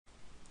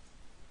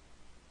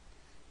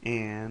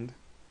And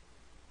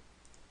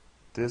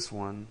this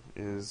one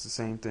is the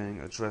same thing,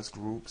 address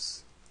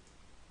groups,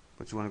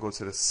 but you want to go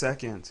to the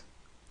second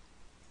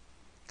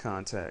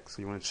contact.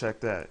 So you want to check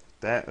that.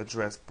 That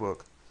address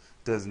book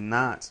does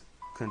not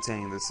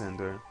contain the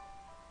sender.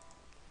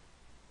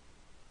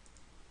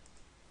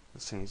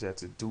 Let's change that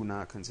to do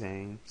not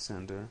contain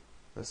sender.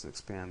 Let's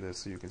expand this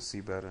so you can see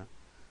better.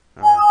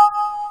 Alright.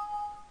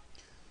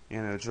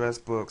 In the address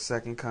book,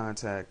 second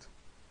contact,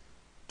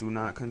 do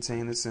not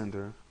contain the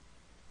sender.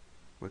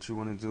 What you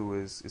want to do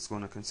is it's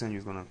going to continue.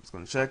 It's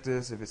going to check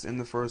this. If it's in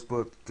the first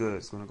book, good.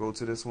 It's going to go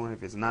to this one.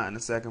 If it's not in the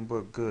second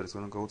book, good. It's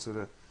going to go to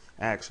the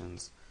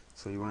actions.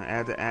 So you want to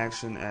add the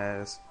action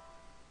as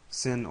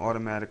send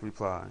automatic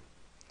reply.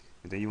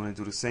 And then you want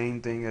to do the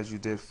same thing as you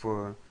did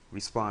for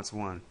response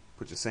 1.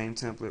 Put your same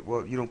template.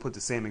 Well, you don't put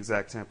the same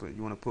exact template.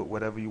 You want to put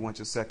whatever you want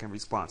your second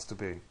response to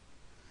be.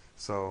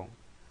 So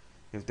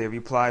if they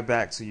reply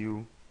back to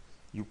you,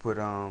 you put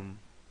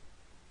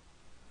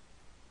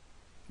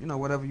you know,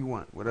 whatever you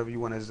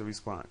want as the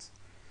response.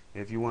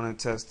 If you want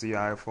to test the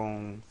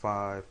iPhone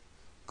 5,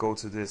 go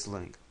to this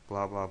link,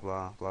 blah blah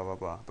blah blah blah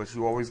blah. But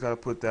you always got to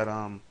put that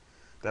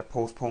that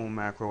postpone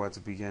macro at the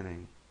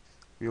beginning.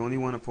 You only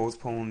want to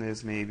postpone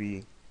this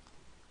maybe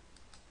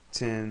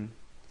 10,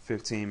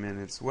 15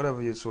 minutes,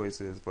 whatever your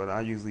choice is, but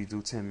I usually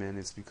do 10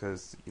 minutes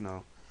because, you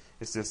know,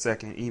 it's the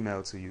second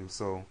email to you,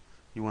 so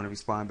you want to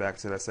respond back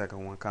to that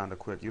second one kind of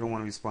quick. You don't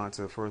want to respond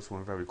to the first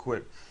one very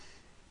quick,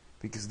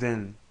 because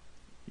then,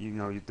 you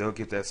know, they'll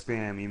get that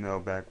spam email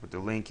back with the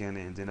link in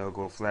it, and then they'll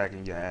go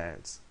flagging your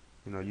ads.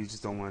 You know, you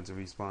just don't want it to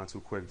respond too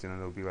quick, then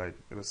it'll be like,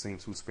 it'll seem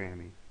too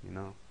spammy, you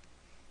know.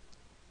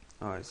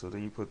 Alright, so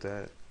then you put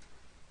that,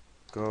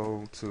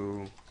 go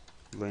to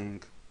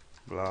link,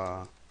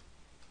 blah,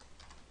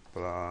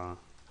 blah,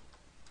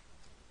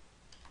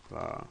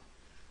 blah.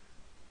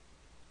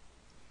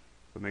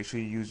 But make sure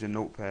you use your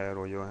notepad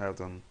or you'll have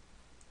them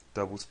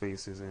double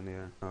spaces in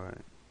there.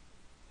 Alright.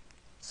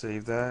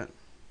 Save that.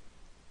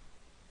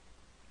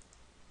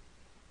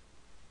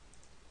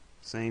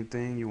 Same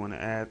thing, you want to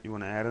add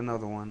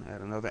another one, add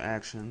another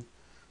action.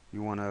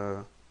 You want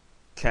to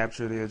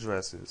capture the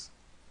addresses.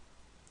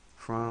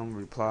 From,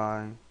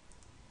 reply,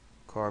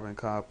 carbon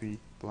copy,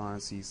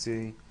 blind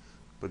CC.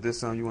 But this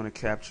time you want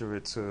to capture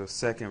it to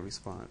second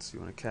response.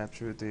 You want to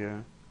capture it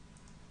there.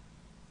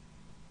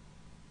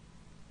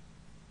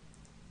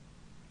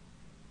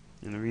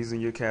 And the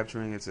reason you're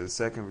capturing it to the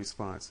second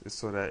response is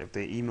so that if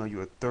they email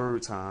you a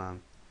third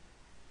time,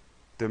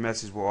 their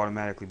message will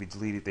automatically be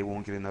deleted. They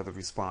won't get another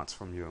response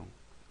from you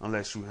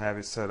unless you have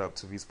it set up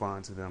to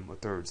respond to them a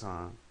third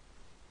time.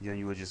 Then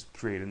you would just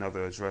create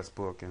another address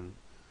book, and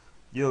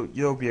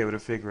you'll be able to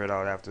figure it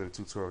out after the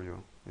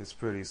tutorial. It's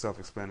pretty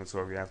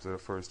self-explanatory after the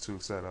first two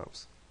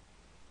setups.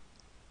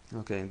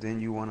 Okay, and then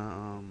you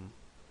wanna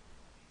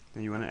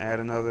add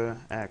another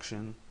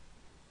action.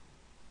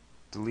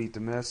 Delete the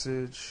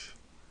message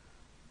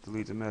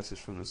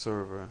from the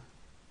server.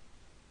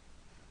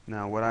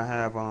 Now what I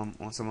have on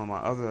some of my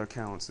other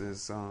accounts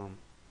is I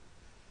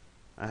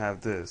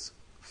have this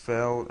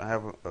failed. I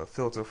have a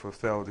filter for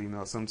failed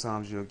email.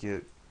 Sometimes you'll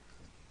get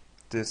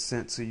this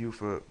sent to you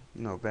for,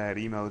 you know, bad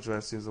email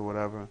addresses or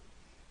whatever.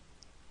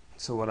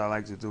 So what I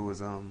like to do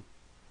is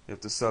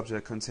if the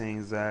subject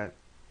contains that,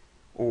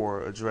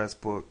 or address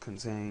book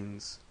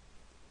contains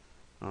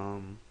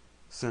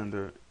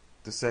sender,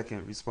 the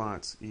second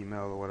response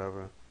email or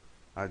whatever,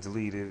 I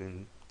delete it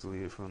and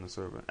delete it from the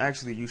server.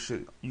 Actually, you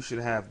should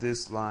have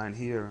this line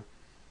here.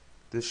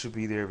 This should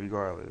be there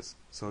regardless.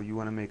 So you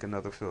want to make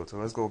another filter.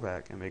 Let's go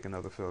back and make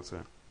another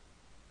filter.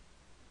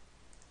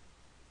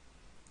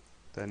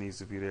 That needs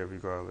to be there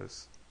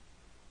regardless.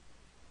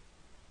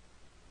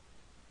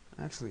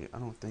 Actually, I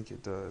don't think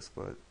it does,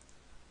 but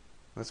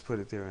let's put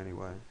it there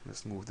anyway.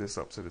 Let's move this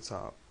up to the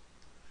top.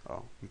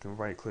 Oh, you can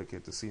right click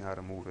it to see how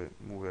to move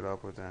it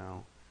up or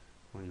down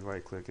when you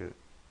right click it,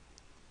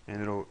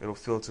 and it'll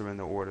filter in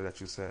the order that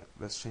you set.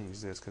 Let's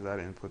change this because I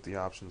didn't put the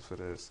options for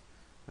this.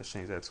 Let's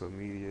change that to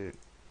immediate.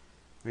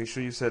 Make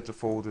sure you set the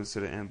folders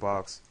to the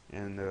inbox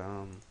and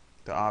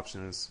the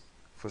options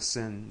for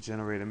send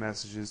generated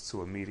messages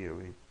to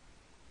immediately.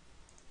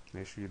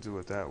 Make sure you do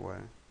it that way.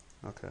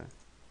 Okay,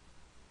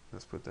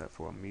 let's put that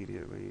for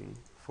immediately,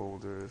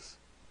 folders,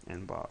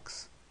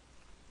 inbox.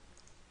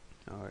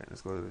 Alright,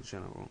 let's go to the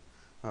general.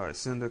 Alright,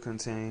 sender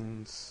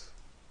contains,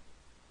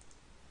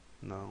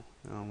 no,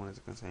 I don't want it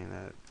to contain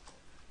that.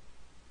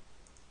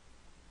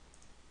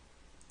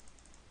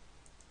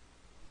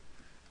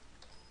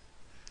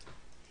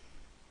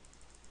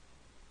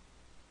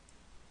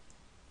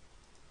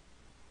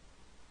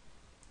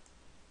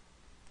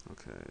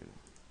 Okay.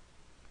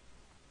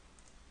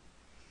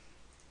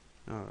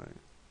 Alright.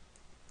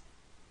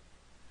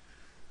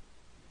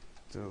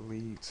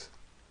 Delete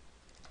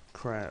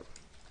crap.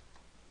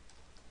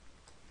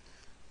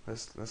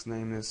 Let's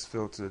name this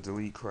filter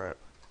delete crap,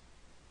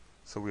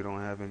 so we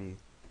don't have any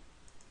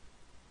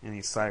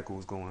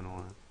cycles going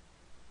on,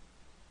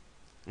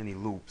 any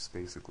loops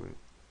basically.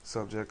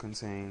 Subject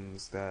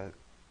contains that,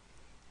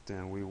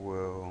 then we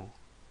will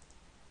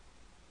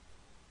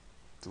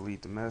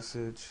delete the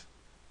message,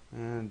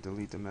 and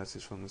delete the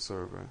message from the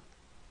server.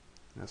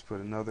 Let's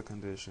put another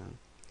condition,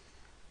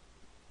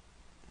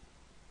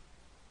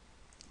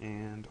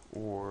 and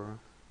or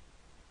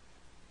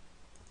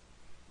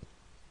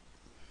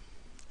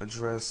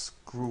address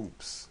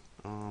groups,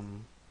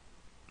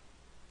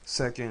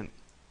 second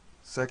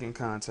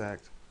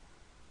contact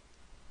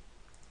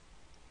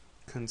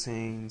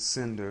contains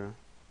sender,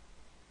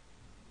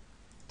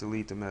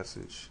 delete the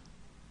message.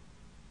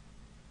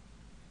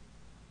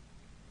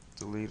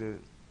 Delete it.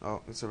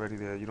 Oh, it's already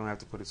there. You don't have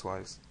to put it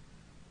twice.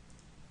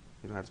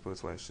 You don't have to put it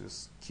twice.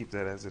 Just keep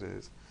that as it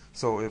is.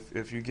 So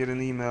if you get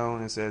an email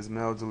and it says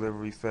mail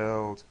delivery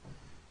failed,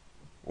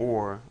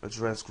 or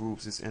address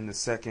groups is in the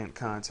second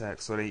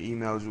contact, so they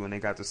emailed you and they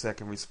got the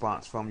second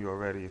response from you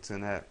already, it's in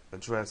that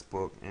address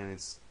book and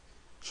it's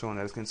showing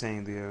that it's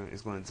contained there,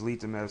 it's going to delete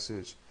the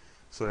message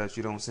so that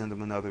you don't send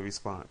them another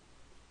response.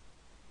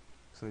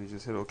 So you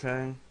just hit OK,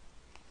 and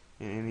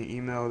any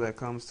email that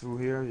comes through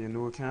here, your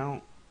new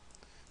account,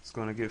 it's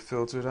going to get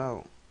filtered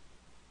out.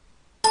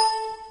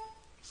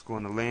 It's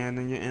going to land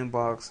in your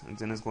inbox, and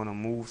then it's going to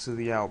move to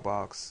the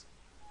outbox,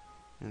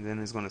 and then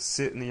it's going to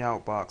sit in the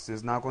outbox.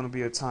 There's not going to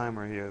be a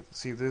timer here.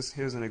 See this?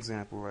 Here's an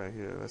example right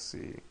here. Let's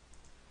see.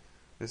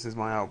 This is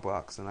my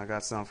outbox, and I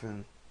got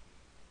something.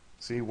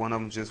 See, one of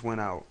them just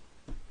went out.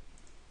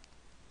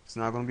 It's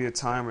not going to be a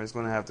timer. It's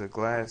going to have the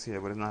glass here,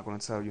 but it's not going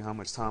to tell you how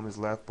much time is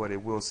left, but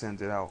it will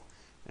send it out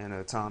in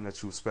a time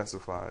that you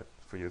specified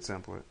for your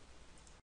template.